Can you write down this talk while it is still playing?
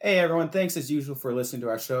Hey everyone, thanks as usual for listening to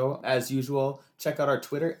our show. As usual, check out our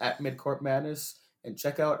Twitter at Midcourt Madness and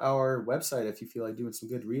check out our website if you feel like doing some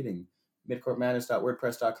good reading,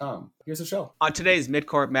 midcourtmadness.wordpress.com. Here's the show. On today's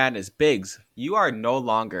Midcourt Madness, Biggs, you are no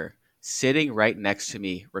longer sitting right next to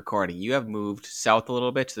me recording. You have moved south a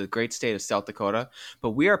little bit to the great state of South Dakota, but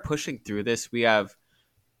we are pushing through this.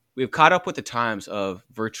 We've caught up with the times of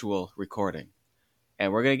virtual recording,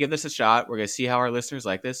 and we're gonna give this a shot. We're gonna see how our listeners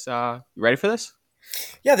like this. You ready for this?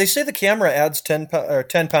 Yeah, they say the camera adds 10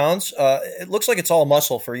 pounds. It looks like it's all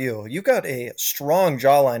muscle for you. You've got a strong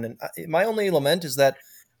jawline, and my only lament is that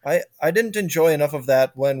I didn't enjoy enough of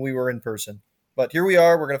that when we were in person. But here we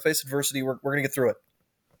are. We're going to face adversity. We're going to get through it.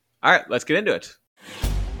 All right, let's get into it.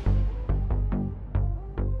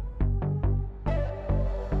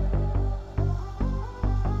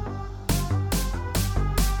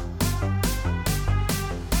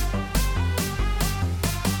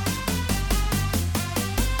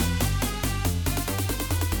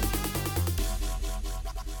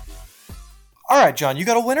 All right, John, you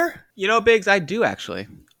got a winner? Biggs, I do actually.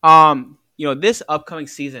 This upcoming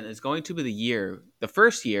season is going to be the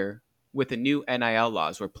first year with the new NIL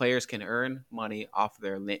laws where players can earn money off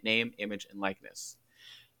their name, image, and likeness.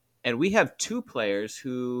 And we have two players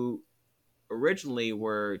who originally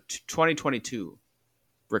were 2022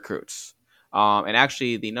 recruits. And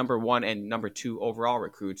actually the number one and number two overall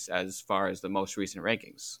recruits as far as the most recent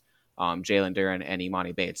rankings, Jalen Duren and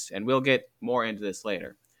Imani Bates. And we'll get more into this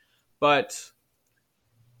later. But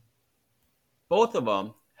both of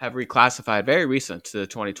them have reclassified very recent to the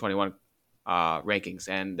 2021 rankings,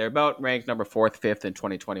 and they're about ranked number 4th, 5th in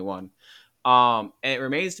 2021. And it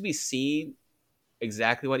remains to be seen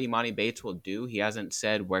exactly what Imani Bates will do. He hasn't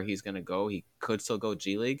said where he's going to go. He could still go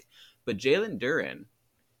G League, but Jalen Duren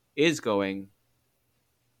is going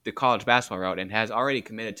the college basketball route and has already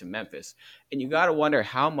committed to Memphis. And you got to wonder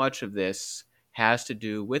how much of this has to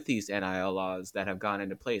do with these NIL laws that have gone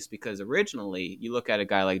into place, because originally you look at a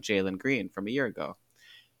guy like Jalen Green from a year ago.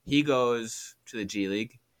 He goes to the G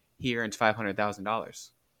League. He earns $500,000.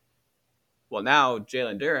 Well, now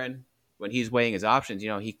Jalen Duren, when he's weighing his options,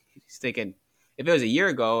 he's thinking, if it was a year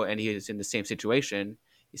ago and he was in the same situation,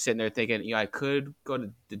 he's sitting there thinking, I could go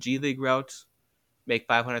to the G League route, make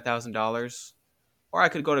 $500,000, or I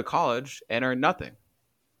could go to college and earn nothing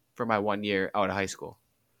for my 1 year out of high school.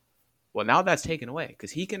 Well, now that's taken away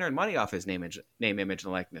because he can earn money off his name, image,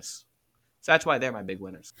 and likeness. So that's why they're my big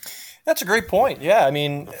winners. That's a great point. Yeah, I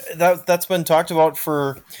mean that's been talked about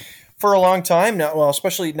for a long time now. Well,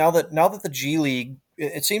 especially now that the G League,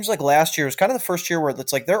 it seems like last year was kind of the first year where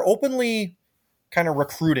it's like they're openly kind of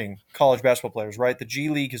recruiting college basketball players. Right, the G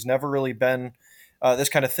League has never really been this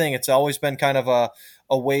kind of thing. It's always been kind of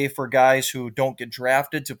a way for guys who don't get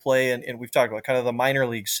drafted to play, and we've talked about kind of the minor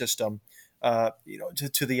league system. To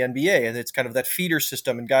the NBA, and it's kind of that feeder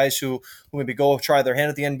system, and guys who maybe go try their hand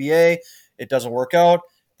at the NBA, it doesn't work out.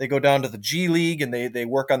 They go down to the G League and they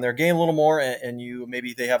work on their game a little more, and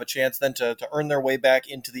maybe they have a chance then to earn their way back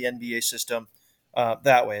into the NBA system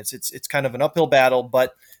that way. It's kind of an uphill battle,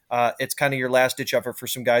 but it's kind of your last ditch effort for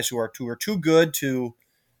some guys who are too good to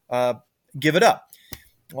give it up.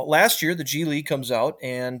 Well, last year the G League comes out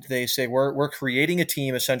and they say we're creating a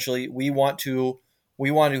team. Essentially, we want to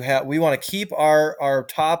keep our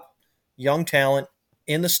top young talent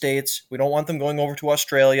in the States. We don't want them going over to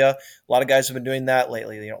Australia. A lot of guys have been doing that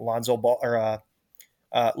lately. Lonzo Ball or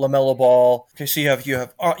LaMelo Ball. Okay, so you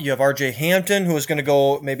have RJ Hampton, who is going to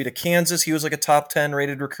go maybe to Kansas. He was like a top 10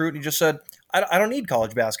 rated recruit. He just said, I don't need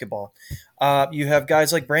college basketball. You have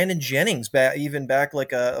guys like Brandon Jennings, back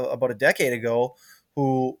like about a decade ago,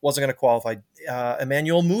 who wasn't going to qualify.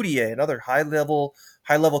 Emmanuel Mudiay, another high level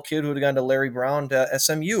kid who had gone to Larry Brown to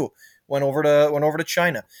SMU, went over to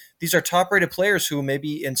China. These are top rated players who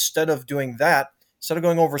maybe instead of going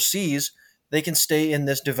overseas, they can stay in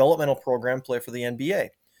this developmental program, play for the NBA.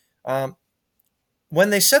 When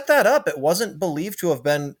they set that up, it wasn't believed to have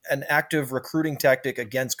been an active recruiting tactic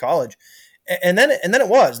against college. And then it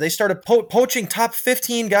was. They started poaching top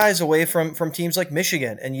 15 guys away from teams like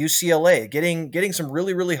Michigan and UCLA, getting some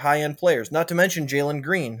really, really high-end players, not to mention Jalen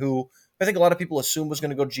Green, who I think a lot of people assumed was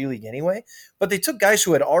going to go G League anyway. But they took guys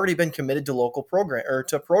who had already been committed to local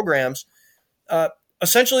programs,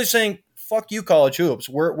 essentially saying, fuck you, college hoops.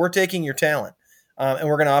 We're taking your talent, and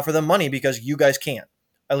we're going to offer them money because you guys can't,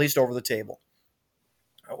 at least over the table.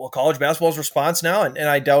 Well, college basketball's response now, and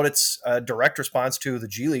I doubt it's a direct response to the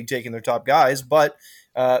G League taking their top guys, but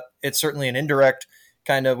it's certainly an indirect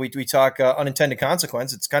kind of, we talk unintended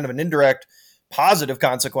consequence. It's kind of an indirect positive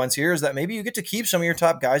consequence here, is that maybe you get to keep some of your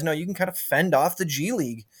top guys. Now you can kind of fend off the G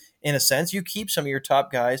League in a sense. You keep some of your top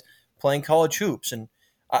guys playing college hoops. And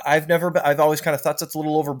I've always kind of thought that's a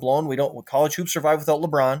little overblown. College hoops survive without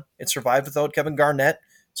LeBron. It survived without Kevin Garnett.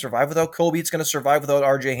 It survived without Kobe. It's going to survive without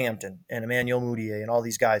RJ Hampton and Emmanuel Mudiay and all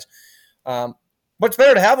these guys. But it's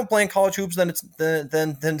better to have them playing college hoops than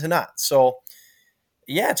to not. So,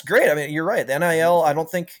 yeah, it's great. I mean, you're right. The NIL,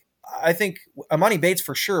 I think Amani Bates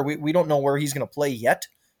for sure. We don't know where he's going to play yet.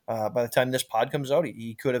 By the time this pod comes out,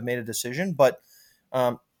 he could have made a decision. But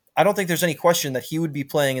I don't think there's any question that he would be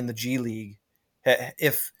playing in the G League.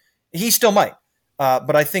 If he still might,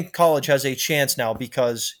 but I think college has a chance now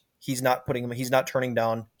because he's not turning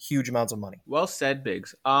down huge amounts of money. Well said,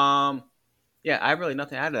 Biggs. Yeah, I have really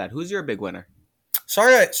nothing to add to that. Who's your big winner?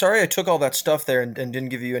 Sorry, I took all that stuff there and didn't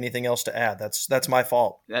give you anything else to add. That's my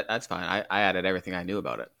fault. That's fine. I added everything I knew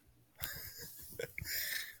about it.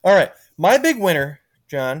 All right, my big winner,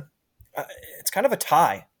 John. It's kind of a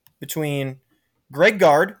tie between Greg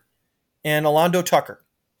Gard and Alondo Tucker.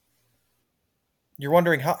 You're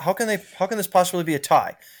wondering how can this possibly be a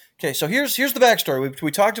tie? Okay, so here's the backstory.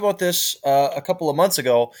 We talked about this a couple of months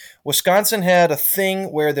ago. Wisconsin had a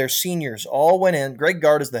thing where their seniors all went in. Greg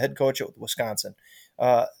Gard is the head coach at Wisconsin.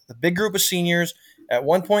 The big group of seniors at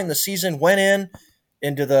one point in the season went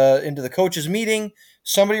into the coaches' meeting.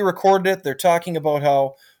 Somebody recorded it. They're talking about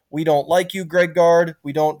how we don't like you, Greg Gard.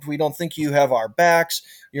 We don't think you have our backs.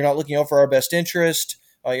 You're not looking out for our best interest.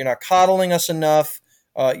 You're not coddling us enough.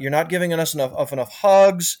 You're not giving us enough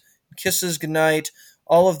hugs, kisses, goodnight,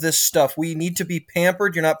 all of this stuff. We need to be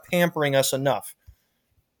pampered. You're not pampering us enough.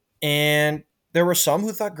 And there were some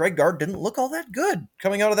who thought Greg Gard didn't look all that good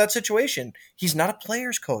coming out of that situation. He's not a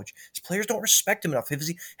player's coach. His players don't respect him enough.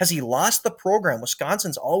 Has he lost the program?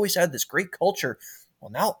 Wisconsin's always had this great culture.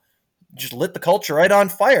 Well, now just lit the culture right on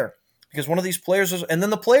fire because one of these players was, and then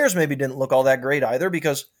the players maybe didn't look all that great either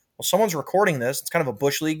because, well, someone's recording this. It's kind of a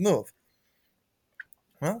Bush League move.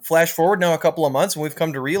 Well, flash forward now a couple of months, and we've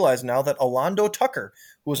come to realize now that Alondo Tucker,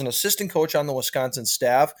 who was an assistant coach on the Wisconsin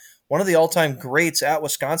staff, one of the all-time greats at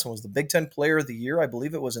Wisconsin, was the Big Ten Player of the Year. I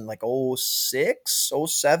believe it was in like 06,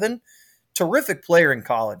 07. Terrific player in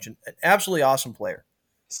college, an absolutely awesome player.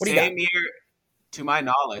 What do you got? Same year, to my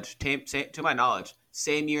knowledge,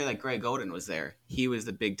 same year that Greg Oden was there, he was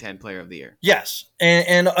the Big Ten Player of the Year. Yes,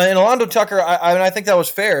 and Alondo Tucker, I think that was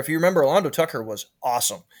fair. If you remember, Alondo Tucker was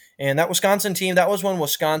awesome. And that Wisconsin team, that was when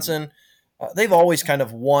Wisconsin, they've always kind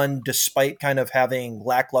of won despite kind of having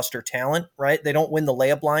lackluster talent, right? They don't win the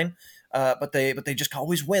layup line, but they just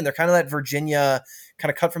always win. They're kind of that Virginia,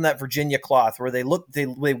 kind of cut from that Virginia cloth where they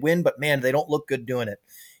win, but man, they don't look good doing it.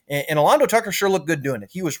 And Alondo Tucker sure looked good doing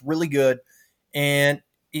it. He was really good, and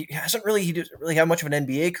he didn't really have much of an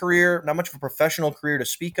NBA career, not much of a professional career to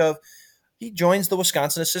speak of. He joins the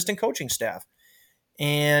Wisconsin assistant coaching staff,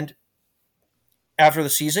 and after the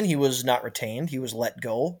season, he was not retained. He was let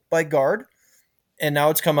go by Gard. And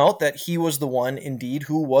now it's come out that he was the one, indeed,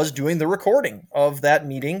 who was doing the recording of that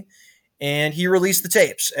meeting. And he released the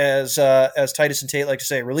tapes, as Titus and Tate like to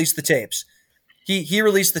say, release the tapes. He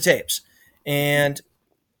released the tapes. And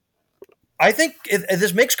I think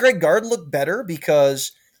this makes Greg Gard look better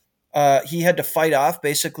because he had to fight off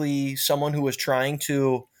basically someone who was trying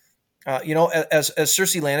to, as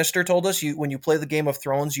Cersei Lannister told us, when you play the Game of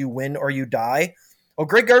Thrones, you win or you die. Well,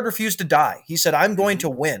 Greg Gard refused to die. He said, I'm going to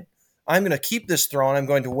win. I'm going to keep this throne. I'm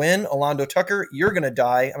going to win. Alondo Tucker, you're going to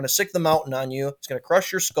die. I'm going to sick the mountain on you. It's going to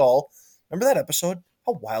crush your skull. Remember that episode?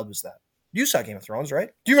 How wild was that? You saw Game of Thrones, right?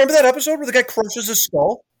 Do you remember that episode where the guy crushes his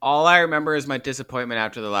skull? All I remember is my disappointment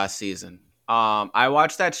after the last season. I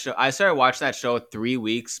watched that show. I started watching that show 3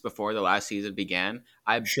 weeks before the last season began.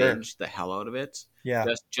 I binged the hell out of it. Yeah.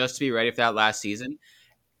 Just to be ready for that last season.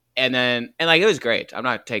 And it was great. I'm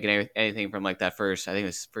not taking anything from like that first. I think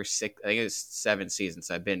it was 7 seasons.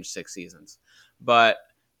 So I binged 6 seasons, but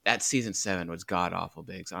that season 7 was god awful,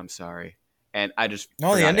 Biggs. I'm sorry, and I just the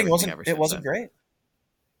ending wasn't. It wasn't great.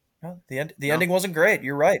 No, the ending wasn't great.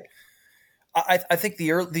 You're right. I think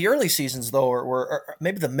the early seasons though were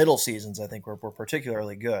maybe the middle seasons. I think were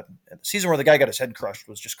particularly good. The season where the guy got his head crushed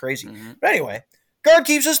was just crazy. Mm-hmm. But anyway, Gard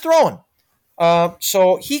keeps his throwing.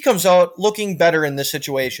 So he comes out looking better in this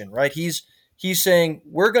situation, right? He's saying,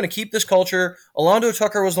 we're going to keep this culture. Alondo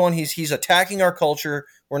Tucker was the one, he's attacking our culture.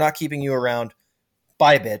 We're not keeping you around.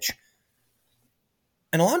 Bye, bitch.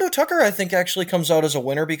 And Alondo Tucker, I think, actually comes out as a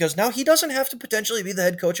winner because now he doesn't have to potentially be the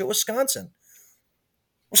head coach at Wisconsin.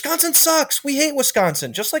 Wisconsin sucks. We hate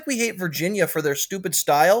Wisconsin, just like we hate Virginia for their stupid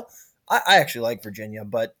style. I actually like Virginia,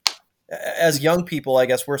 but as young people, I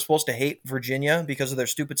guess we're supposed to hate Virginia because of their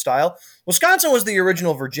stupid style. Wisconsin was the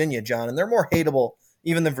original Virginia, John, and they're more hateable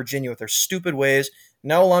even than Virginia with their stupid ways.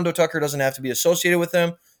 Now Alondo Tucker doesn't have to be associated with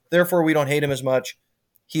them. Therefore, we don't hate him as much.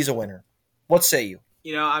 He's a winner. What say you?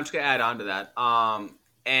 I'm just gonna add on to that.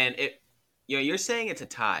 And you're saying it's a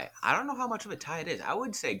tie. I don't know how much of a tie it is. I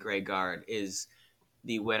would say Greg Gard is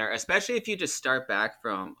the winner, especially if you just start back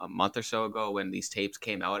from a month or so ago when these tapes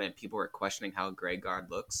came out and people were questioning how Greg Gard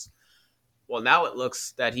looks. Well, now it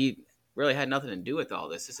looks that he really had nothing to do with all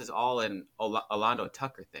this. This is all an Orlando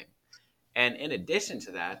Tucker thing. And in addition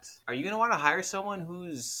to that, are you going to want to hire someone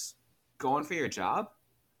who's going for your job?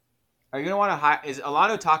 Are you going to want to hire? Is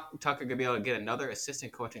Orlando Tucker going to be able to get another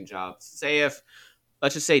assistant coaching job?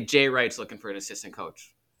 Let's just say Jay Wright's looking for an assistant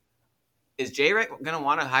coach. Is Jay Wright going to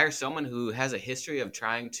want to hire someone who has a history of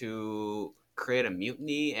trying to create a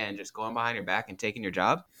mutiny and just going behind your back and taking your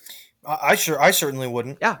job? I certainly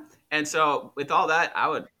wouldn't. Yeah. And so with all that, I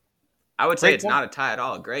would say Great it's point. not a tie at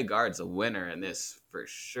all. Greg Gard's a winner in this for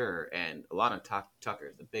sure, and Alana Tucker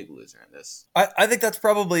is the big loser in this. I think that's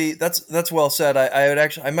probably that's well said. I would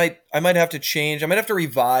actually I might have to change. I might have to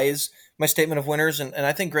revise my statement of winners, and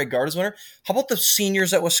I think Greg Gard is winner. How about the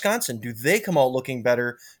seniors at Wisconsin? Do they come out looking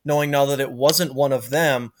better, knowing now that it wasn't one of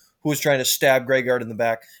them who was trying to stab Greg Gard in the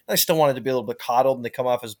back? I still wanted to be a little bit coddled, and they come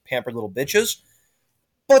off as pampered little bitches.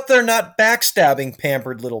 But they're not backstabbing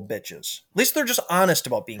pampered little bitches. At least they're just honest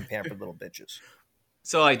about being pampered little bitches.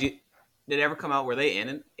 So, did it ever come out? Were they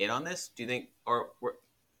in on this? Do you think,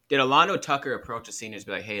 did Orlando Tucker approach the seniors, and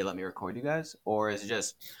be like, "Hey, let me record you guys," or is it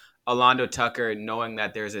just Orlando Tucker knowing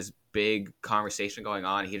that there's this big conversation going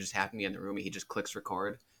on? He just happened to be in the room, and he just clicks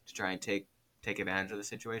record to try and take advantage of the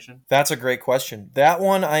situation? That's a great question. That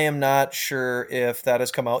one, I am not sure if that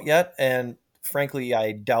has come out yet, and frankly,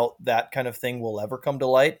 I doubt that kind of thing will ever come to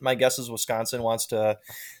light. My guess is Wisconsin wants to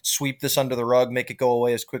sweep this under the rug, make it go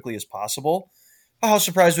away as quickly as possible. How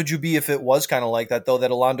surprised would you be if it was kind of like that, though,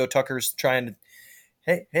 that Orlando Tucker's trying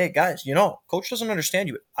to, hey, guys, coach doesn't understand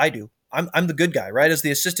you. I do. I'm the good guy, right? As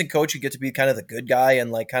the assistant coach, you get to be kind of the good guy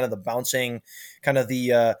and like kind of the bouncing, kind of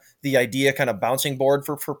the idea kind of bouncing board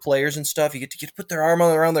for players and stuff. You get to put their arm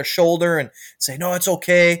around their shoulder and say, no, it's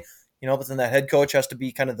okay. But then that head coach has to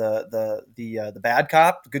be kind of the bad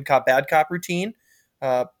cop, the good cop, bad cop routine.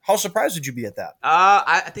 How surprised would you be at that?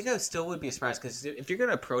 I think I still would be surprised because if you're going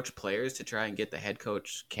to approach players to try and get the head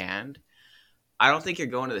coach canned, I don't think you're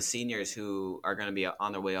going to the seniors who are going to be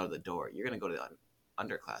on their way out of the door. You're going to go to the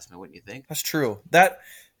underclassmen, wouldn't you think? That's true.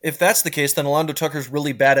 If that's the case, then Orlando Tucker's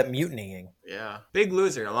really bad at mutinying. Yeah. Big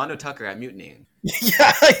loser, Orlando Tucker at mutiny.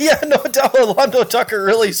 Yeah, no doubt Orlando Tucker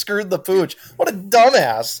really screwed the pooch. What a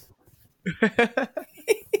dumbass.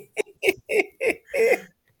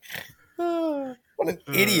 What an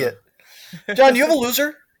idiot. John, do you have a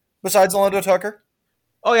loser besides Orlando Tucker?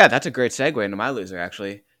 Oh, yeah, that's a great segue into my loser,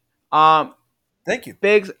 actually. Thank you.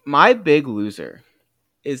 My big loser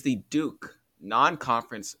is the Duke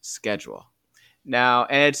non-conference schedule. Now,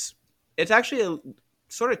 and it's actually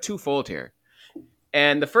sort of twofold here.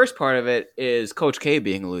 And the first part of it is Coach K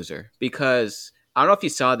being a loser because I don't know if you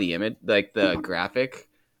saw the image, like the graphic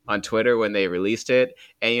on Twitter when they released it.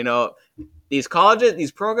 And, these colleges,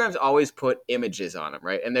 these programs always put images on them,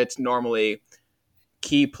 right? And it's normally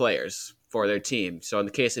key players for their team. So in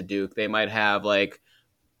the case of Duke, they might have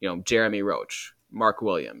Jeremy Roach, Mark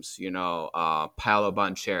Williams, Paolo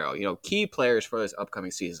Banchero, key players for this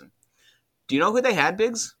upcoming season. Do you know who they had,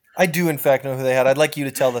 Biggs? I do, in fact, know who they had. I'd like you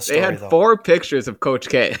to tell the story, They had 4 pictures of Coach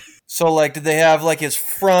K. So, did they have, his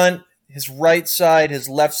front, his right side, his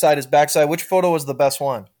left side, his back side? Which photo was the best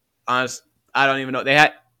one? Honest, I don't even know. They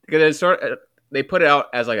had because they put it out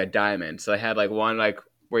as a diamond. So they had one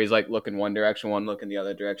where he's looking one direction, one looking the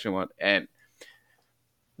other direction, one and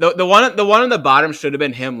the one on the bottom should have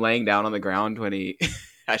been him laying down on the ground when he.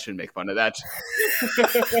 I shouldn't make fun of that.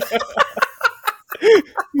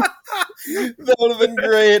 That would have been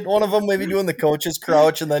great. One of them maybe doing the coach's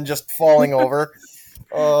crouch and then just falling over.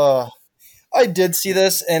 I did see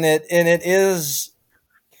this, and it is.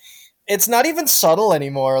 It's not even subtle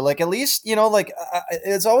anymore. At least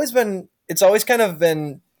it's always kind of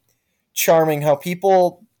been charming how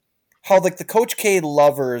the Coach K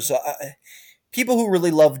lovers, people who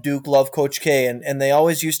really love Duke love Coach K, and they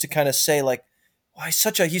always used to kind of say oh, he's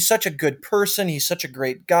such a good person. He's such a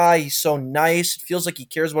great guy. He's so nice. It feels like he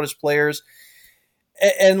cares about his players.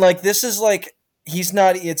 And this is he's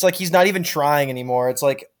not. It's he's not even trying anymore. It's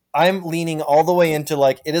I'm leaning all the way into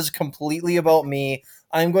it is completely about me.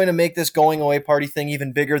 I'm going to make this going away party thing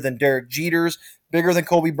even bigger than Derek Jeter's, bigger than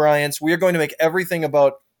Kobe Bryant's. We are going to make everything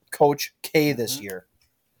about Coach K this year.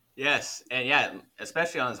 Yes, and yeah,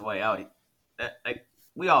 especially on his way out,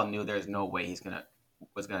 we all knew there's no way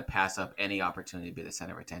was gonna pass up any opportunity to be the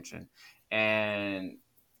center of attention, and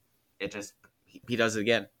it just he does it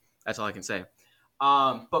again. That's all I can say.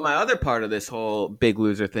 But my other part of this whole big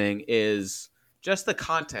loser thing is just the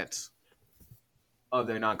content of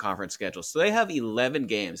their non-conference schedule. So they have 11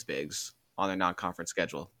 games, Bigs, on their non-conference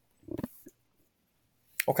schedule.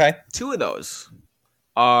 Okay. 2 of those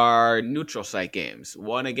are neutral site games.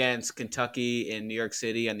 One against Kentucky in New York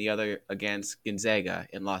City and the other against Gonzaga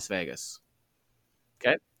in Las Vegas.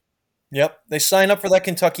 Okay. Yep. They sign up for that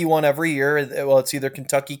Kentucky one every year. Well, it's either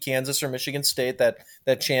Kentucky, Kansas, or Michigan State, that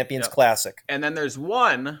Champions Classic. And then there's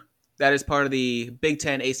one that is part of the Big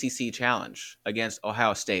Ten ACC Challenge against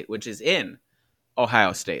Ohio State, which is in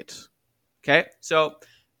Ohio State. Okay? So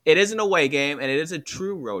it is an away game, and it is a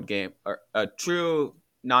true road game, or a true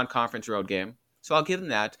non-conference road game. So I'll give them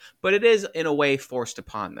that. But it is, in a way, forced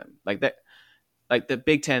upon them. Like the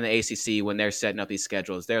Big Ten and the ACC, when they're setting up these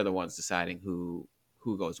schedules, they're the ones deciding who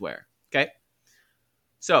goes where. Okay?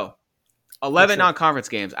 So 11 non-conference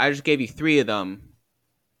games. I just gave you 3 of them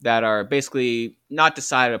that are basically not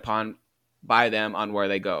decided upon by them on where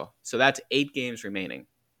they go. So that's 8 games remaining.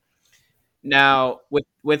 Now,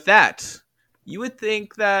 with that, you would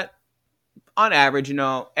think that on average,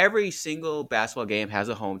 every single basketball game has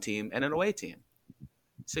a home team and an away team.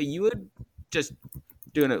 So you would, just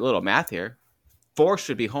doing a little math here, 4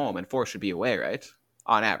 should be home and 4 should be away, right?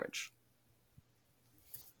 On average.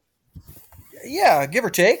 Yeah, give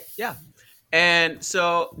or take. Yeah. And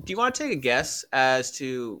so, do you want to take a guess as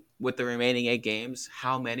to, with the remaining 8 games,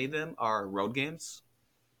 how many of them are road games?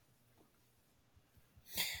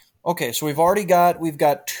 Okay, so we've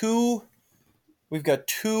got two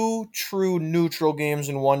true neutral games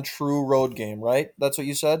and 1 true road game, right? That's what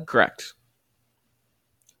you said? Correct.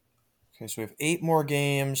 Okay, so we have 8 more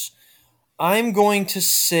games. I'm going to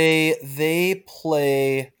say they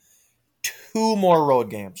play 2 more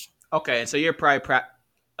road games. Okay, and so you're probably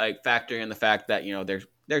factoring in the fact that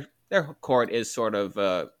their court is sort of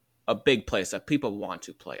a big place that people want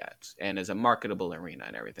to play at and is a marketable arena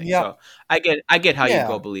and everything. Yep. So I get how you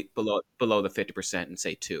go below the 50% and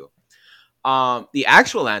say 2. The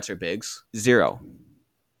actual answer, Biggs, 0.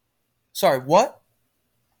 Sorry, what?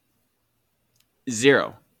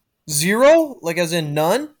 0. 0? Like as in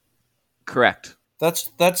none? Correct. That's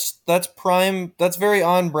prime. That's very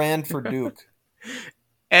on brand for Duke.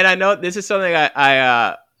 And I know this is something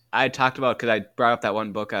I talked about because I brought up that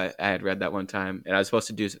one book I had read that one time, and I was supposed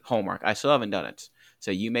to do homework. I still haven't done it,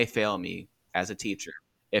 so you may fail me as a teacher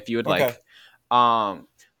if you would like. But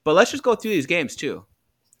let's just go through these games too.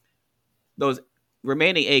 Those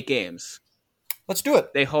remaining 8 games. Let's do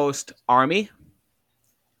it. They host Army,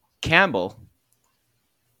 Campbell,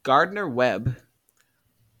 Gardner-Webb,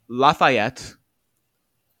 Lafayette,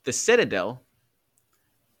 the Citadel,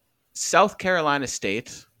 South Carolina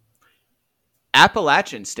State,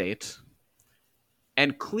 Appalachian State,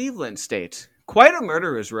 and Cleveland State. Quite a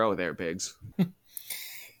murderer's row there, Biggs.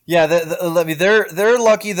 Yeah, they're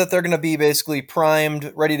lucky that they're going to be basically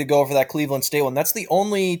primed, ready to go for that Cleveland State one. That's the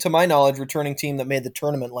only, to my knowledge, returning team that made the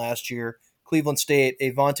tournament last year. Cleveland State, a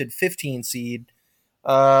vaunted 15 seed.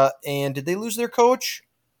 And did they lose their coach?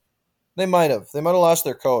 They might have. They might have lost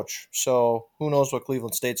their coach. So who knows what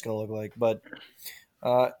Cleveland State's going to look like. But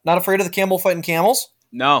not afraid of the Campbell fighting Camels?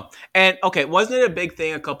 No. And, okay, wasn't it a big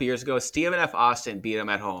thing a couple years ago? Stephen F. Austin beat them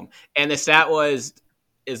at home. And the stat was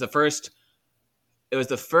it was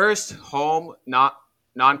the first home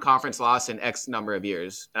non-conference loss in X number of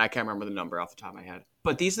years. And I can't remember the number off the top of my head.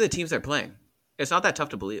 But these are the teams they're playing. It's not that tough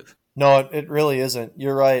to believe. No, it really isn't.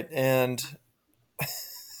 You're right. And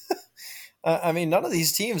I mean, none of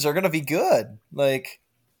these teams are going to be good. Like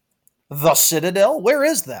the Citadel, where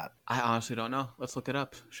is that? I honestly don't know. Let's look it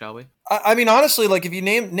up, shall we? I mean, honestly, like if you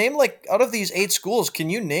name like out of these 8 schools, can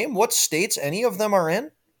you name what states any of them are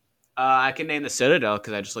in? I can name the Citadel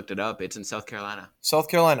because I just looked it up. It's in South Carolina. South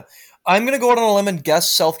Carolina. I'm going to go out on a limb and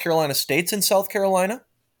guess South Carolina State's in South Carolina.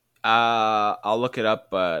 I'll look it up,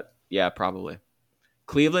 but yeah, probably.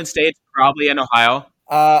 Cleveland State's probably in Ohio.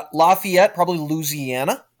 Lafayette, probably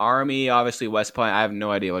Louisiana. Army, obviously West Point. I have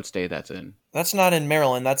no idea what state that's in. That's not in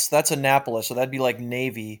Maryland. That's Annapolis, so that'd be like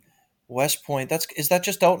Navy. West Point. Is that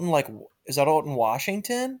just out in out in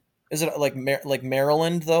Washington? Is it like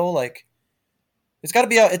Maryland though? Like it's got to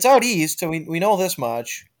be out. It's out east, so we know this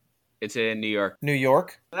much. It's in New York. New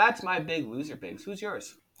York. That's my big loser, Biggs. Who's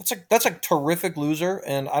yours? That's a terrific loser,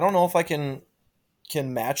 and I don't know if I can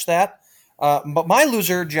match that. But my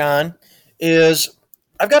loser, John, is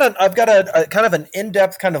I've got a kind of an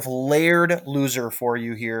in-depth, kind of layered loser for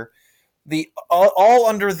you here. All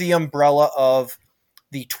under the umbrella of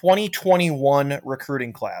the 2021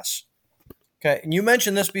 recruiting class. Okay, and you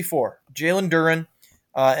mentioned this before. Jalen Duren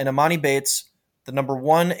and Amani Bates, the number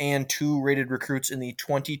 1 and 2 rated recruits in the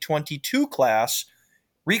 2022 class,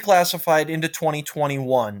 reclassified into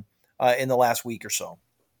 2021. in the last week or so.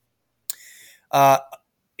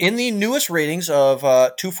 In the newest ratings of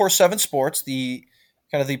 247 Sports, the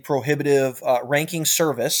kind of the prohibitive ranking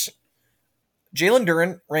service, Jalen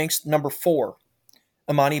Duren ranks number 4.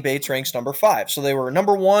 Emoni Bates ranks number 5. So they were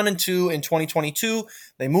number 1 and 2 in 2022.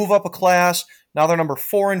 They move up a class. Now they're number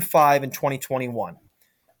 4 and 5 in 2021.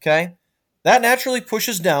 Okay? That naturally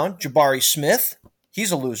pushes down Jabari Smith.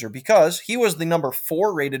 He's a loser because he was the number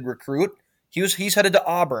 4 rated recruit. He's headed to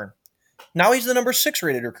Auburn. Now he's the number 6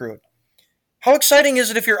 rated recruit. How exciting is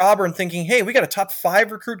it if you're Auburn thinking, hey, we got a top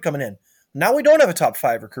 5 recruit coming in. Now we don't have a top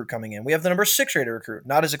 5 recruit coming in. We have the number 6 rated recruit.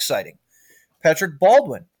 Not as exciting. Patrick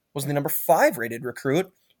Baldwin was the number 5 rated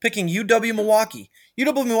recruit, picking UW Milwaukee.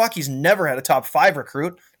 UW Milwaukee's never had a top 5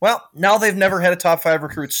 recruit. Well, now they've never had a top 5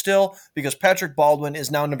 recruit still because Patrick Baldwin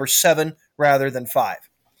is now number 7 rather than 5.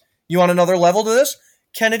 You want another level to this?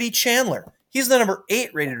 Kennedy Chandler. He's the number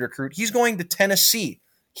 8 rated recruit. He's going to Tennessee.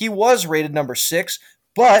 He was rated number 6,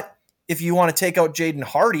 but if you want to take out Jaden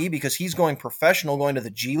Hardy because he's going professional, going to the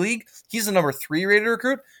G League, he's the number 3 rated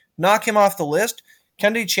recruit. Knock him off the list.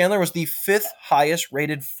 Kennedy Chandler was the 5th highest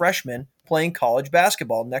rated freshman playing college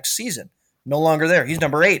basketball next season. No longer there. He's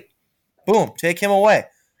number 8. Boom. Take him away.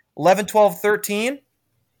 11, 12, 13.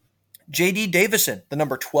 J.D. Davison, the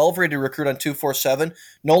number 12 rated recruit on 247.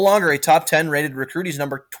 No longer a top 10 rated recruit. He's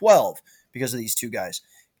number 12 because of these two guys.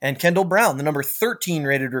 And Kendall Brown, the number 13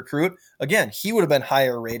 rated recruit. Again, he would have been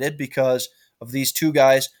higher rated because of these two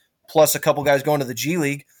guys, plus a couple guys going to the G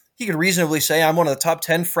League. He could reasonably say, I'm one of the top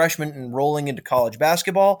 10 freshmen enrolling into college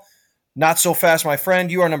basketball. Not so fast, my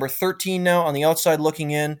friend. You are number 13 now on the outside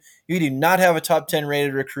looking in. You do not have a top 10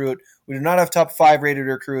 rated recruit. We do not have top 5 rated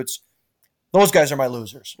recruits. Those guys are my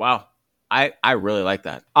losers. Wow. I really like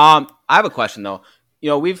that. I have a question, though.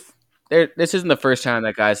 This isn't the first time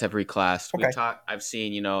that guys have reclassed. Okay. I've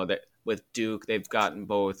seen, that with Duke, they've gotten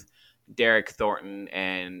both Derek Thornton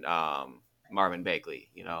and Marvin Bagley,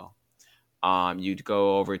 You'd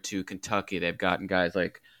go over to Kentucky, they've gotten guys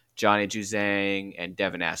like Johnny Juzang and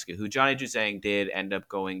Devin Askew, who Johnny Juzang did end up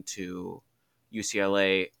going to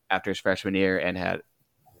UCLA after his freshman year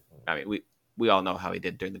we all know how he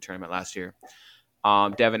did during the tournament last year.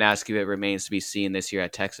 Devin Askew, it remains to be seen this year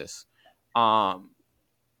at Texas. But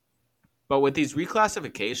with these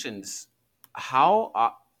reclassifications,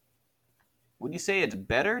 how would you say it's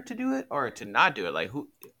better to do it or to not do it? Like,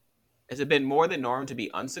 has it been more the norm to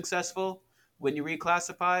be unsuccessful when you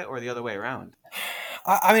reclassify, or the other way around?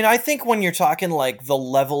 I think when you're talking like the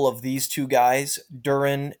level of these two guys,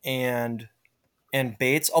 Duren and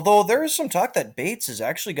Bates, although there is some talk that Bates is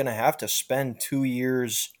actually going to have to spend 2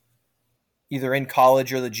 years either in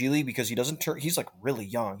college or the G League because he's like really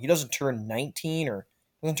young. He doesn't turn 19 or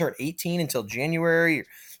doesn't turn 18 until January.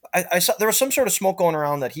 I saw there was some sort of smoke going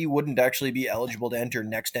around that he wouldn't actually be eligible to enter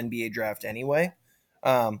next NBA draft anyway.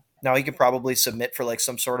 Now he could probably submit for like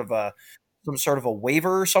some sort of a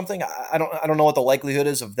waiver or something. I don't know what the likelihood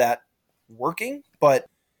is of that working, but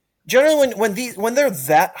generally when they're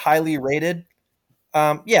that highly rated,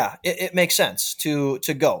 it makes sense to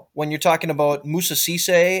go. When you're talking about Musa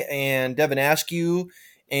Cisse and Devin Askew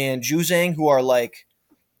and Juzang, who are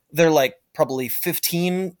they're probably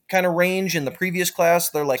 15 kind of range in the previous class.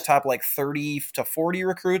 They're top 30 to 40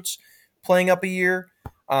 recruits playing up a year.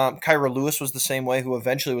 Kyra Lewis was the same way, who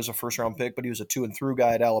eventually was a first round pick, but he was a 2-and-through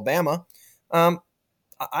guy at Alabama. I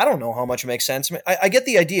don't know how much it makes sense. I get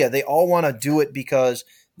the idea. They all want to do it because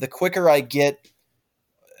the quicker I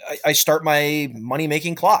start my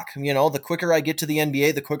money-making clock. The quicker I get to the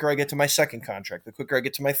NBA, the quicker I get to my second contract, the quicker I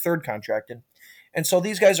get to my third contract. And so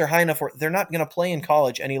these guys are high enough where they're not going to play in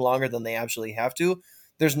college any longer than they absolutely have to.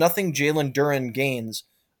 There's nothing Jalen Duren gains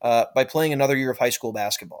by playing another year of high school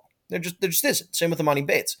basketball. There just isn't. Same with Emoni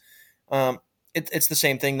Bates. It's the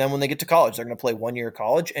same thing. Then when they get to college, they're going to play 1 year of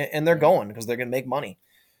college and they're going because they're going to make money.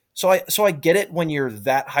 So I get it when you're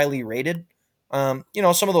that highly rated. Some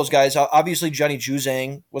of those guys, obviously Johnny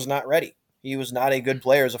Juzang was not ready. He was not a good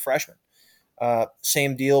player as a freshman.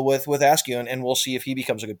 Same deal with Askew, and we'll see if he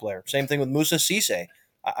becomes a good player. Same thing with Musa Cisse.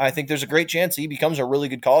 I think there's a great chance he becomes a really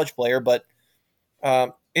good college player, but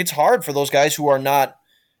it's hard for those guys who are not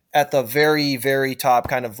at the very, very top,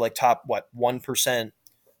 kind of top 1%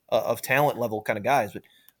 of talent level kind of guys. But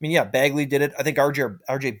Bagley did it. I think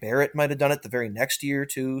RJ Barrett might have done it the very next year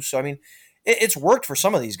too. So it's worked for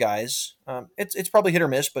some of these guys. It's probably hit or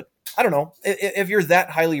miss, but I don't know. If you're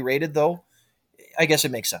that highly rated, though, I guess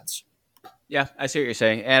it makes sense. Yeah, I see what you're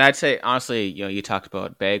saying. And I'd say, honestly, you talked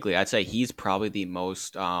about Bagley. I'd say he's probably the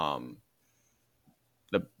most, the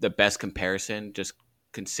best comparison, just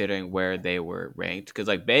considering where they were ranked. Because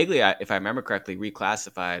Bagley, if I remember correctly,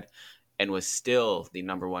 reclassified, and was still the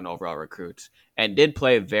number 1 overall recruit and did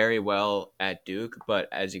play very well at Duke. But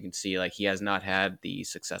as you can see, like, he has not had the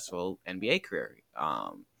successful NBA career.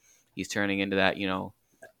 He's turning into that,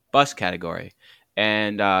 bust category.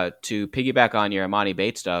 And to piggyback on your Imani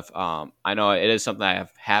Bates stuff, I know it is something I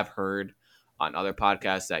have heard on other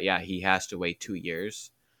podcasts that, yeah, he has to wait 2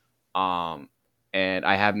 years. And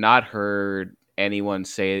I have not heard anyone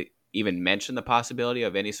even mention the possibility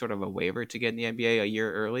of any sort of a waiver to get in the NBA a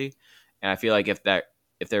year early. And I feel like if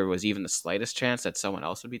there was even the slightest chance that someone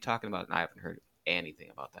else would be talking about it, and I haven't heard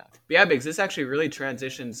anything about that. But yeah, Biggs, this actually really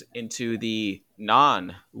transitions into the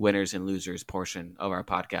non-winners and losers portion of our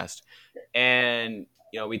podcast. And,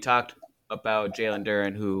 we talked about Jalen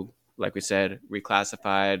Duren, who, like we said,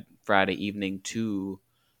 reclassified Friday evening to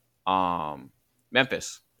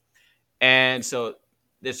Memphis. And so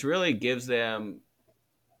this really gives them,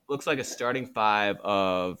 looks like a starting 5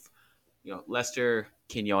 of, Lester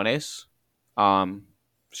Quinones,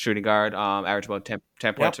 shooting guard, averaged about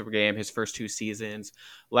 10 points per game his first 2 seasons.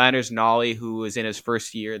 Landers Nolley, who was in his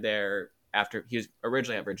first year there after he was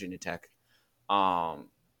originally at Virginia Tech,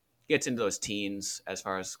 gets into those teens as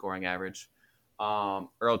far as scoring average.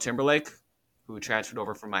 Earl Timberlake, who transferred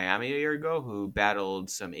over from Miami a year ago, who battled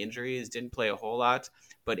some injuries, didn't play a whole lot,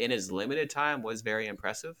 but in his limited time was very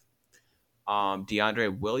impressive.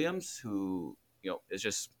 DeAndre Williams, who, is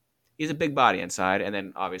just, he's a big body inside. And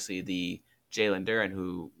then obviously the Jalen Duren,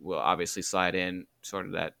 who will obviously slide in sort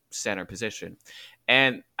of that center position.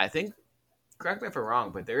 And I think, correct me if I'm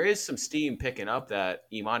wrong, but there is some steam picking up that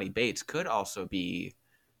Imani Bates could also be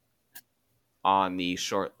on the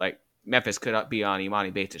short, like Memphis could be on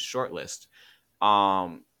Imani Bates' short list.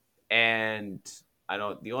 And I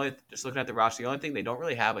know just looking at the roster, the only thing, they don't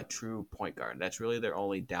really have a true point guard. That's really their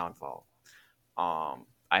only downfall.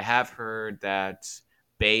 I have heard that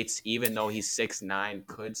Bates, even though he's 6'9",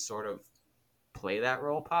 could sort of play that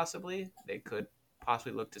role possibly. They could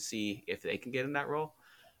possibly look to see if they can get in that role.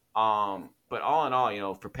 But all in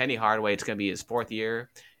all, for Penny Hardaway, it's going to be his 4th year.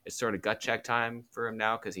 It's sort of gut check time for him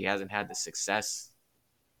now because he hasn't had the success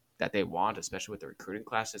that they want, especially with the recruiting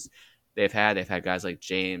classes they've had. They've had guys like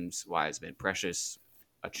James Wiseman, Precious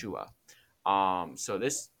Achua. So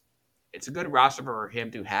it's a good roster for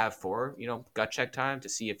him to have for, gut check time to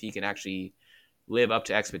see if he can actually live up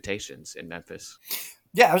to expectations in Memphis.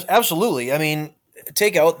 Yeah, absolutely. I mean,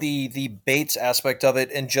 take out the Bates aspect of it,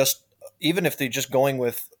 and just even if they're just going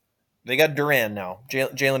with, they got Duren now,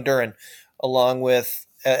 Jalen Duren, along with,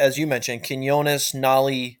 as you mentioned, Quinones,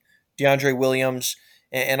 Nolley, DeAndre Williams,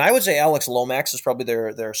 and I would say Alex Lomax is probably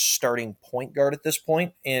their starting point guard at this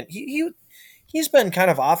point. And he's been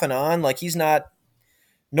kind of off and on. Like, he's not.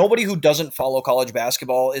 Nobody who doesn't follow college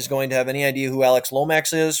basketball is going to have any idea who Alex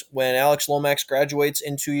Lomax is. When Alex Lomax graduates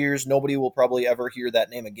in 2 years, nobody will probably ever hear that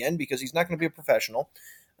name again because he's not going to be a professional.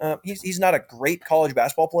 He's not a great college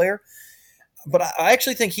basketball player, but I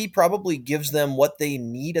actually think he probably gives them what they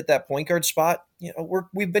need at that point guard spot.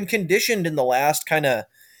 We've been conditioned in the last the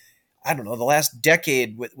last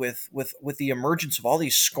decade with the emergence of all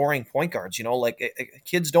these scoring point guards.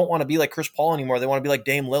 Kids don't want to be like Chris Paul anymore. They want to be like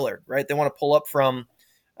Dame Lillard, right? They want to pull up from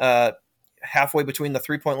halfway between the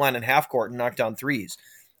 3-point line and half court and knock down threes.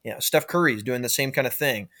 Steph Curry's doing the same kind of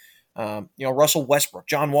thing. Russell Westbrook,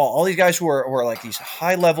 John Wall, all these guys who are like these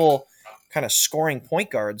high level kind of scoring point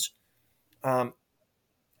guards.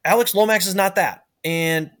 Alex Lomax is not that.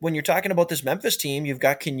 And when you're talking about this Memphis team, you've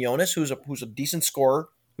got Quinones, who's a decent scorer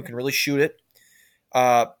who can really shoot it.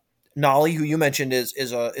 Nolley, who you mentioned,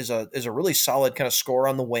 is a really solid kind of scorer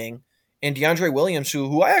on the wing, and DeAndre Williams,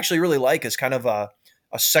 who I actually really like, is kind of a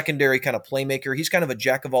secondary kind of playmaker. He's kind of a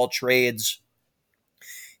jack of all trades.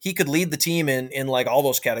 He could lead the team in like all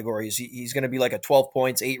those categories. He's going to be like a 12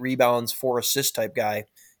 points, 8 rebounds, 4 assists type guy.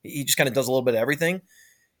 He just kind of does a little bit of everything.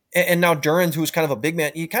 And now Duren, who's kind of a big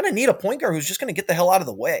man, you kind of need a point guard who's just going to get the hell out of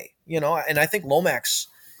the way, And I think Lomax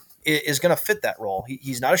is going to fit that role.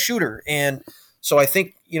 He's not a shooter, and so I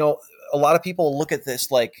think a lot of people look at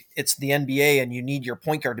this like it's the NBA, and you need your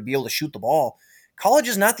point guard to be able to shoot the ball. College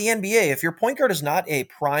is not the NBA. If your point guard is not a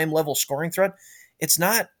prime level scoring threat, it's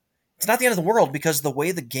not the end of the world, because the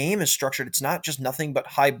way the game is structured, it's not just nothing but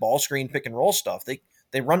high ball screen pick and roll stuff.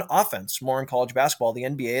 They run offense more in college basketball. The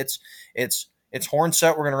NBA, it's horn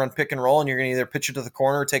set. We're going to run pick and roll, and you're going to either pitch it to the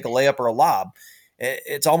corner, take a layup, or a lob.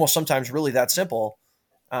 It's almost sometimes really that simple.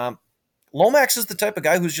 Lomax is the type of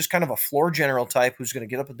guy who's just kind of a floor general type, who's going to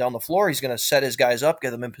get up and down the floor. He's going to set his guys up,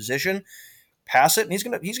 get them in position, pass it, and he's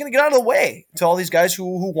going to get out of the way to all these guys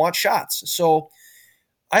who want shots. So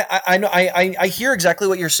I know I hear exactly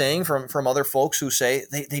what you're saying from other folks who say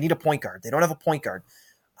they need a point guard. They don't have a point guard.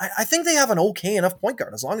 I think they have an okay enough point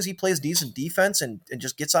guard. As long as he plays decent defense and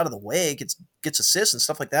just gets out of the way, gets assists and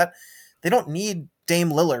stuff like that, they don't need Dame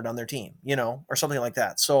Lillard on their team, or something like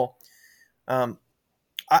that. So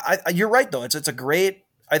you're right, though. It's a great,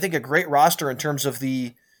 I think, a great roster in terms of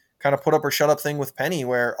the kind of put up or shut up thing with Penny,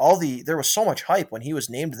 where there was so much hype when he was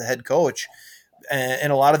named the head coach.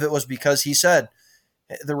 And a lot of it was because he said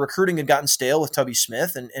the recruiting had gotten stale with Tubby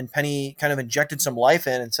Smith, and Penny kind of injected some life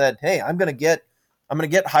in and said, hey, I'm going to get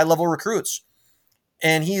high level recruits.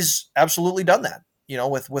 And he's absolutely done that,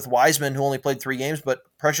 with Wiseman, who only played 3 games, but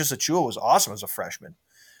Precious Achiuwa was awesome as a freshman.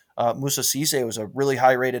 Musa Cisse was a really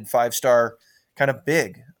high rated 5-star kind of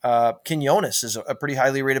big. Quinones is a pretty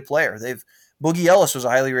highly rated player. Boogie Ellis was a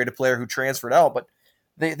highly rated player who transferred out, but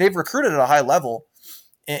they've recruited at a high level,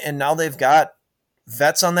 and now they've got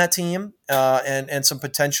vets on that team and some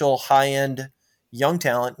potential high-end young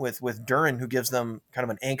talent with Duren, who gives them kind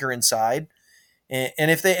of an anchor inside.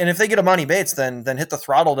 And if they get Emoni Bates, then hit the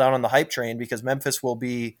throttle down on the hype train, because Memphis will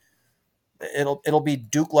be it'll be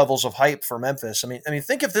Duke levels of hype for Memphis. I mean,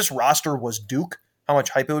 think if this roster was Duke, how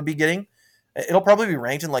much hype it would be getting. It'll probably be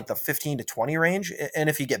ranked in like the 15 to 20 range, and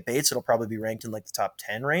if you get Bates, it'll probably be ranked in like the top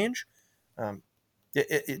 10 range.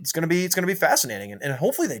 It's gonna be fascinating, and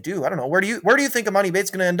hopefully they do. I don't know, where do you think Emoni Bates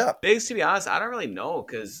is gonna end up? Biggs, to be honest, I don't really know,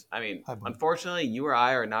 because unfortunately, you or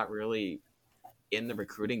I are not really in the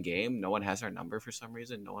recruiting game. No one has our number for some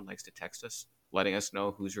reason. No one likes to text us, letting us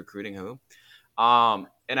know who's recruiting who. And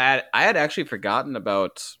I had actually forgotten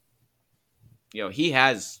about, he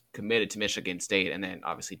has committed to Michigan State and then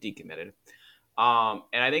obviously decommitted. And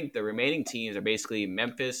I think the remaining teams are basically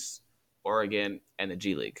Memphis, Oregon, and the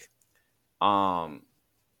G League.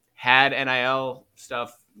 Had NIL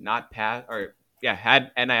stuff not passed,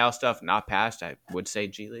 had NIL stuff not passed, I would say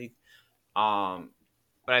G League.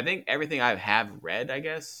 But I think everything I have read, I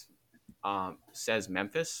guess, says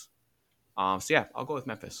Memphis. So yeah, I'll go with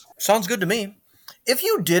Memphis. Sounds good to me. If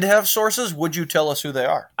you did have sources, would you tell us who they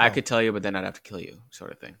are? I could tell you, but then I'd have to kill you,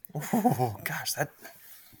 sort of thing. Oh gosh, that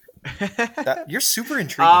you're super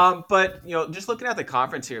intriguing. But just looking at the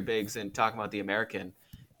conference here, Biggs, and talking about the American,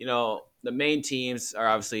 the main teams are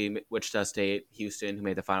obviously Wichita State, Houston, who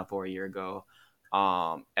made the Final Four a year ago,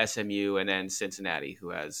 SMU, and then Cincinnati, who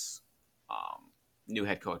has new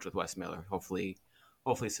head coach with Wes Miller. Hopefully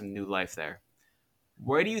some new life there.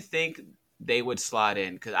 Where do you think they would slot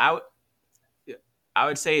in? Because I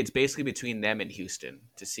would say it's basically between them and Houston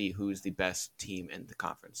to see who's the best team in the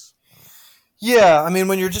conference. Yeah, I mean,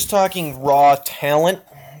 when you're just talking raw talent,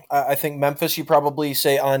 I think Memphis, you probably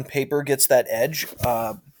say on paper, gets that edge.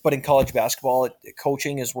 But in college basketball,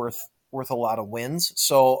 coaching is worth a lot of wins.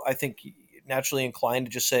 So I think naturally inclined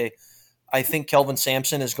to just say, I think Kelvin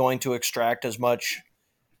Sampson is going to extract as much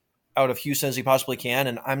out of Houston as he possibly can.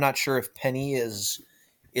 And I'm not sure if Penny is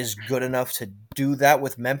good enough to do that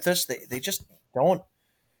with Memphis. They just don't.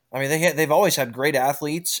 I mean, they've always had great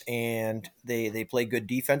athletes, and they play good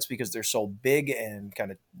defense because they're so big and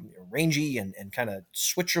kind of rangy and kind of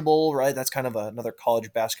switchable, right? That's kind of another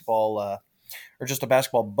college basketball or just a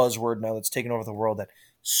basketball buzzword now that's taken over the world, that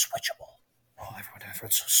switchable. Oh,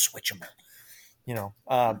 everyone's so switchable.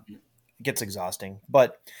 It gets exhausting.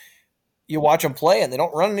 But you watch them play, and they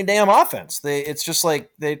don't run any damn offense. It's just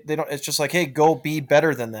like they don't. It's just like, hey, go be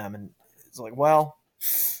better than them, and it's like, well,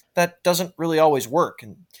 that doesn't really always work.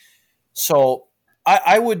 And so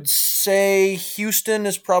I would say Houston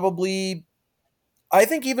is probably, I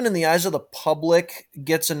think even in the eyes of the public,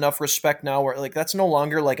 gets enough respect now where like that's no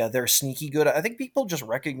longer like they're sneaky good. I think people just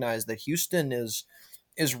recognize that Houston is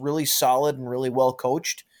really solid and really well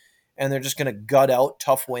coached, and they're just going to gut out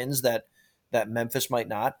tough wins that Memphis might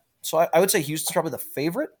not. So I would say Houston's probably the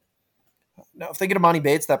favorite. Now, if they get Emoni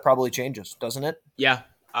Bates, that probably changes, doesn't it? Yeah.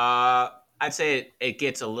 I'd say it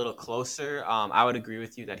gets a little closer. I would agree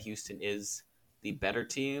with you that Houston is the better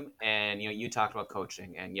team. And, you talked about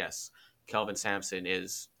coaching. And, yes, Kelvin Sampson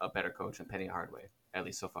is a better coach than Penny Hardaway, at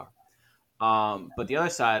least so far. But the other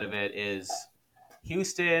side of it is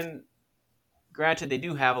Houston, granted, they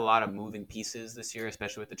do have a lot of moving pieces this year,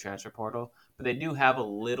 especially with the transfer portal. But they do have a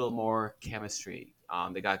little more chemistry.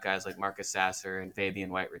 They got guys like Marcus Sasser and Fabian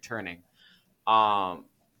White returning.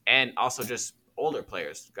 And also just older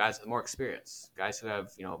players, guys with more experience, guys who have,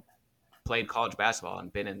 played college basketball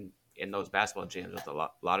and been in those basketball gyms with a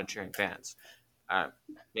lot of cheering fans.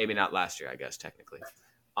 Maybe not last year, I guess, technically.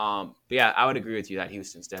 But yeah, I would agree with you that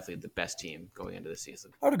Houston's definitely the best team going into the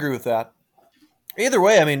season. I would agree with that. Either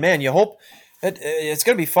way, I mean, man, you hope it's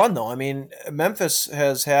going to be fun, though. I mean, Memphis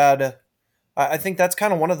has had, I think that's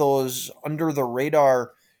kind of one of those under the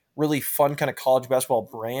radar really fun kind of college basketball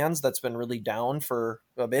brands that's been really down for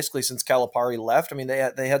basically since Calipari left. I mean,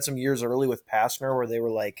 they had some years early with Pastner where they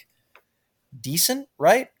were like decent,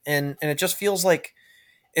 right? And it just feels like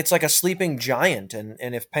it's like a sleeping giant. And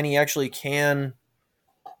if Penny actually can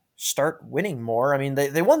start winning more, I mean,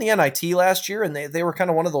 they won the NIT last year, and they were kind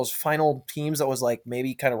of one of those final teams that was like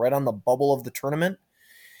maybe kind of right on the bubble of the tournament.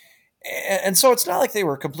 And so it's not like they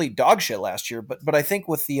were complete dog shit last year, but I think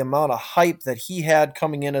with the amount of hype that he had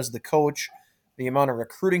coming in as the coach, the amount of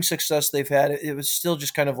recruiting success they've had, it was still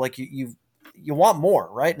just kind of like you want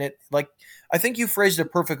more, right? And it, like, I think you phrased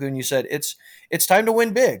it perfectly when you said it's time to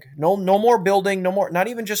win big. No more building, no more, not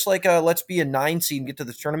even just like let's be a 9 seed and get to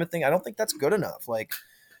the tournament thing. I don't think that's good enough. Like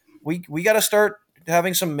we got to start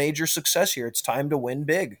having some major success here. It's time to win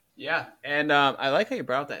big. Yeah, and I like how you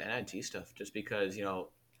brought up that NIT stuff, just because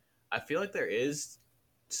I feel like there is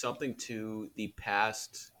something to the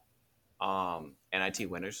past NIT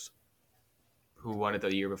winners who won it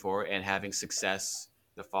the year before and having success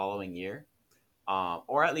the following year,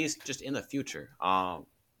 or at least just in the future.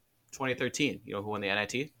 2013, who won the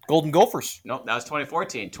NIT? Golden Gophers. No, that was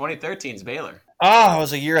 2014. 2013 is Baylor. I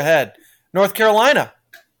was a year ahead. North Carolina.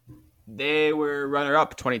 They were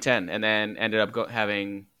runner-up 2010 and then ended up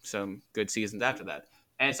having some good seasons after that.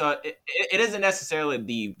 And so it isn't necessarily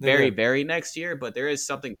the very next year, but there is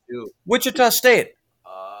something to Wichita State.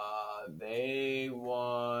 They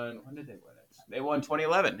won. When did they win it? They won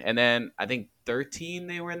 2011, and then I think 13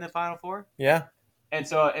 they were in the Final Four. Yeah. And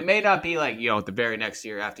so it may not be like the very next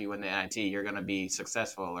year after you win the NIT you're going to be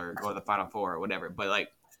successful or go to the Final Four or whatever. But like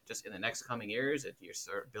just in the next coming years, if you're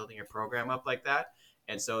sort of building your program up like that,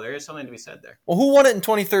 and so there is something to be said there. Well, who won it in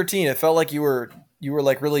 2013? It felt like you were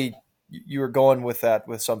like really. You were going with that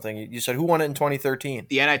with something. You said who won it in 2013?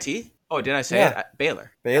 The NIT? Oh, did I say it?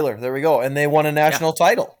 Baylor. Baylor. There we go. And they won a national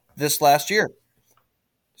title this last year.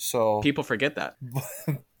 So people forget that.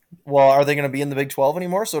 Well, are they going to be in the Big 12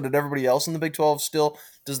 anymore? So did everybody else in the Big 12 still?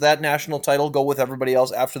 Does that national title go with everybody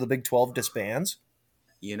else after the Big 12 disbands?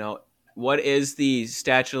 What is the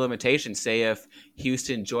statute of limitations? Say if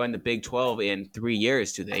Houston joined the Big 12 in 3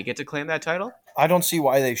 years, do they get to claim that title? I don't see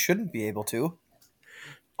why they shouldn't be able to.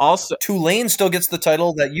 Also, Tulane still gets the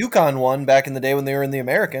title that UConn won back in the day when they were in the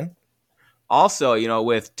American. Also,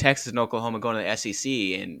 with Texas and Oklahoma going to the SEC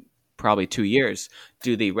in probably 2 years,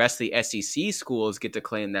 do the rest of the SEC schools get to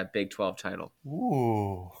claim that Big 12 title?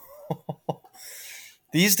 Ooh.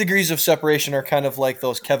 These degrees of separation are kind of like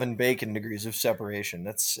those Kevin Bacon degrees of separation.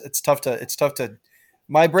 It's tough to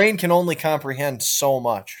my brain can only comprehend so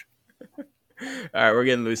much. All right, we're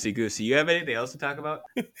getting loosey-goosey. You have anything else to talk about?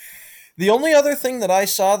 The only other thing that I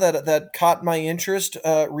saw that caught my interest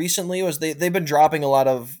recently was they've been dropping a lot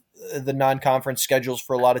of the non-conference schedules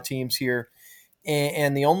for a lot of teams here,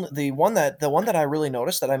 and the one that I really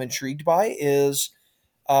noticed that I'm intrigued by is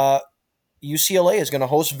UCLA is going to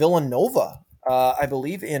host Villanova. I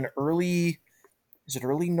believe in early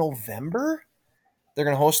November. They're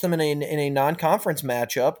going to host them in a non-conference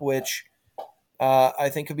matchup, which I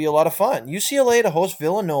think could be a lot of fun. UCLA to host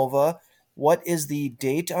Villanova. What is the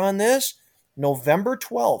date on this? November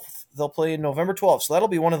 12th. They'll play in November 12th. So that'll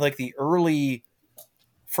be one of like the early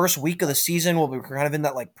first week of the season. We'll be kind of in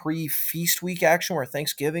that like pre-feast week action where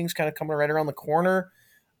Thanksgiving's kind of coming right around the corner.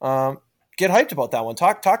 Get hyped about that one.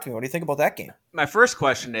 Talk to me. What do you think about that game? My first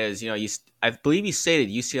question is, I believe you stated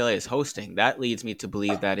UCLA is hosting. That leads me to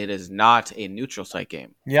believe that it is not a neutral site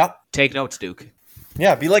game. Yeah. Take notes, Duke.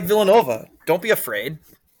 Yeah, be like Villanova. Don't be afraid.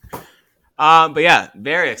 But yeah,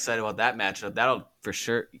 very excited about that matchup. That'll for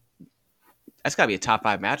sure. That's got to be a top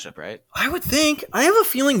 5 matchup, right? I would think. I have a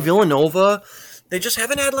feeling Villanova, they just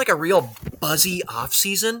haven't had like a real buzzy off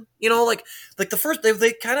season. Like the first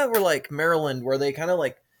they kind of were like Maryland, where they kind of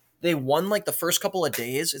like they won like the first couple of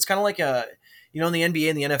days. It's kind of like in the NBA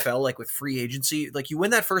and the NFL, like with free agency, like you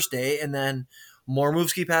win that first day and then more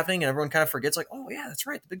moves keep happening and everyone kind of forgets like, oh yeah, that's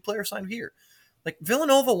right, the big player signed here. Like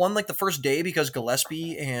Villanova won like the first day because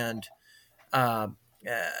Gillespie and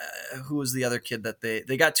who was the other kid that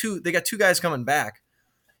they got two guys coming back.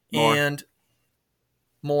 Moore. And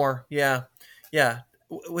more. Yeah.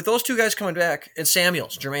 With those two guys coming back and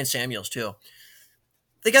Jermaine Samuels too.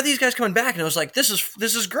 They got these guys coming back and it was like, this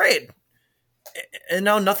is great. And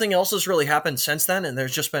now nothing else has really happened since then. And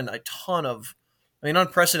there's just been a ton of,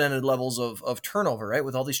 unprecedented levels of turnover, right?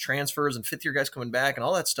 With all these transfers and fifth year guys coming back and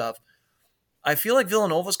all that stuff. I feel like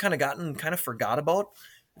Villanova's kind of forgot about.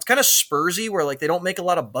 It's kind of Spursy where like they don't make a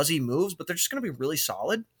lot of buzzy moves, but they're just going to be really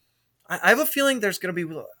solid. I have a feeling there's going to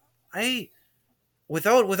be,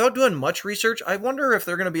 without doing much research, I wonder if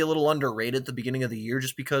they're going to be a little underrated at the beginning of the year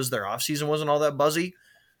just because their offseason wasn't all that buzzy.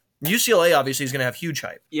 UCLA obviously is going to have huge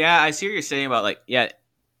hype. Yeah, I see what you're saying about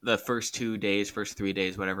the first 2 days, first 3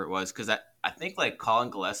 days, whatever it was, because I think like Colin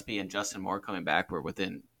Gillespie and Justin Moore coming back were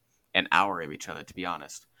within an hour of each other, to be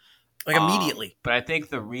honest. Like immediately. But I think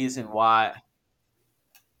the reason why,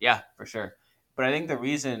 yeah, for sure. But I think the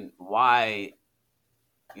reason why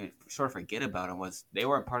you sort of forget about them was they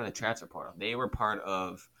weren't part of the transfer portal. They were part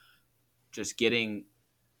of just getting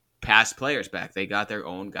past players back. They got their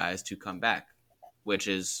own guys to come back, which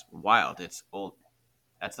is wild. It's old.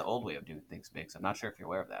 That's the old way of doing things, Biggs. I'm not sure if you're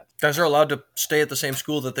aware of that. Guys are allowed to stay at the same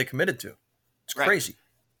school that they committed to. It's crazy.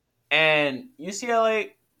 And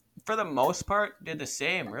UCLA, for the most part, did the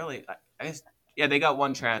same, really. I guess, yeah, they got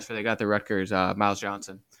one transfer. They got the Rutgers, Miles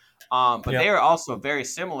Johnson. But they are also very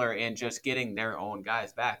similar in just getting their own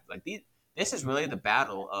guys back. Like this is really the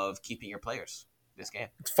battle of keeping your players this game.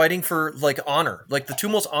 It's fighting for like honor. Like the two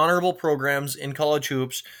most honorable programs in college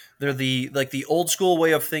hoops. They're the old school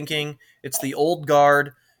way of thinking. It's the old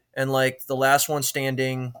guard, and like the last one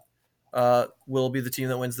standing will be the team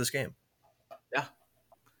that wins this game. Yeah.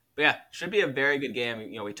 But yeah, should be a very good game.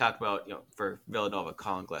 You know, we talked about, for Villanova,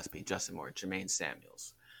 Colin Gillespie, Justin Moore, Jermaine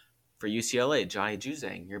Samuels. For UCLA, Johnny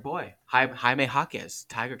Juzang, your boy. Jaime Jaquez,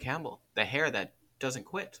 Tiger Campbell, the hair that doesn't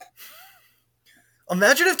quit.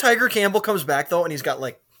 Imagine if Tiger Campbell comes back, though, and he's got,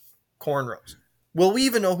 like, cornrows. Will we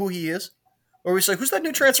even know who he is? Or we say, who's that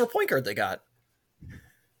new transfer point guard they got?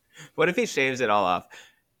 What if he shaves it all off?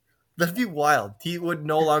 That'd be wild. He would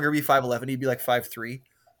no longer be 5'11". He'd be, like, 5'3".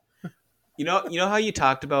 You know how you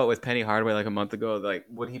talked about with Penny Hardaway, like, a month ago? Like,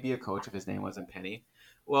 would he be a coach if his name wasn't Penny?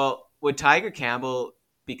 Well, would Tiger Campbell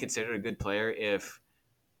be considered a good player if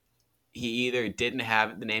he either didn't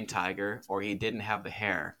have the name Tiger or he didn't have the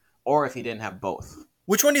hair, or if he didn't have both?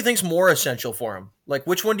 Which one do you think's more essential for him? Like,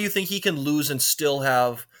 which one do you think he can lose and still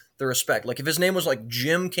have the respect? Like, if his name was like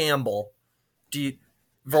Jim Campbell,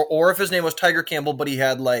 or if his name was Tiger Campbell, but he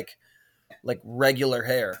had like regular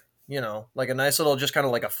hair, like a nice little, just kind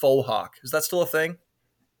of like a faux hawk. Is that still a thing?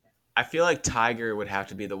 I feel like Tiger would have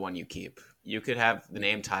to be the one you keep. You could have the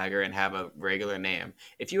name Tiger and have a regular name.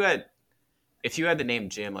 If you had the name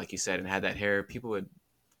Jim, like you said, and had that hair, people would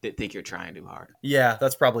think you're trying too hard. Yeah,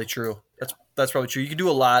 that's probably true. That's probably true. You could do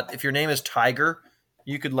a lot. If your name is Tiger,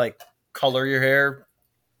 you could like color your hair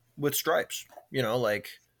with stripes. Like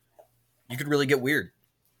you could really get weird.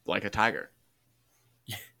 Like a tiger.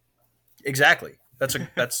 Exactly.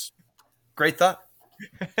 That's great thought.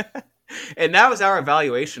 And that was our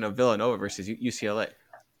evaluation of Villanova versus UCLA.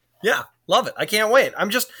 Yeah, love it. I can't wait.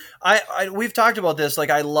 We've talked about this.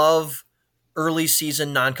 Like, I love early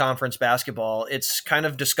season non-conference basketball. It's kind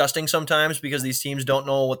of disgusting sometimes because these teams don't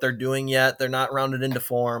know what they're doing yet. They're not rounded into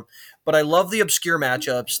form. But I love the obscure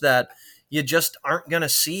matchups that you just aren't going to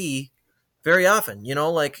see very often.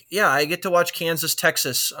 I get to watch Kansas,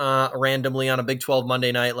 Texas randomly on a Big 12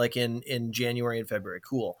 Monday night, like in January and February.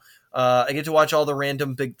 Cool. I get to watch all the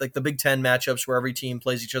random the Big 10 matchups where every team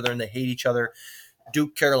plays each other and they hate each other.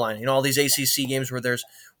 Duke, Carolina, all these ACC games where there's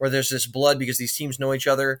this blood because these teams know each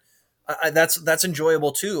other. That's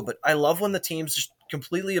enjoyable too. But I love when the teams just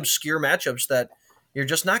completely obscure matchups that you're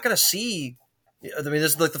just not going to see. I mean,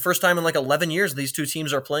 this is like the first time in like 11 years these two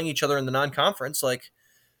teams are playing each other in the non-conference. Like,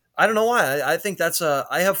 I don't know why. I think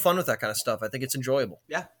I have fun with that kind of stuff. I think it's enjoyable.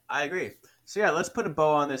 Yeah, I agree. So yeah, let's put a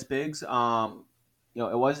bow on this, Biggs. It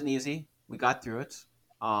wasn't easy. We got through it.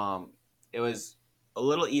 It was a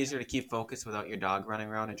little easier to keep focused without your dog running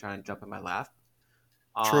around and trying to jump in my lap.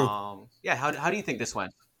 True. Yeah. How do you think this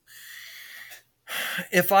went?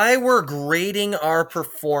 If I were grading our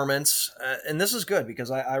performance, and this is good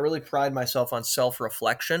because I really pride myself on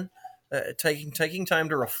self-reflection, taking time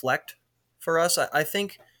to reflect for us. I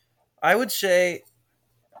think I would say,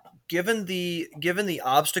 given the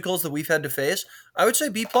obstacles that we've had to face, I would say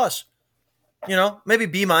B+. Maybe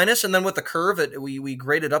B-, and then with the curve, we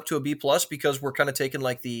graded up to a B+ because we're kind of taking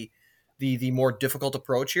like the more difficult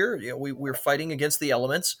approach here. We're fighting against the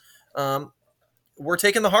elements. We're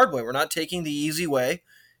taking the hard way. We're not taking the easy way,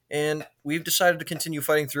 and we've decided to continue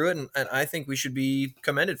fighting through it. And I think we should be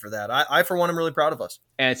commended for that. I for one, am really proud of us.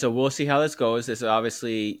 And so we'll see how this goes. This is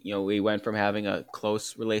obviously, we went from having a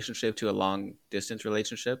close relationship to a long distance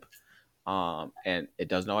relationship, and it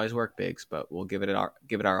doesn't always work, Biggs, but we'll give it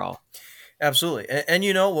our all. Absolutely. And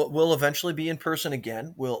we'll eventually be in person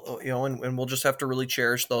again. We'll, and we'll just have to really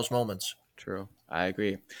cherish those moments. True. I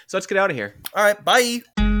agree. So let's get out of here. All right. Bye.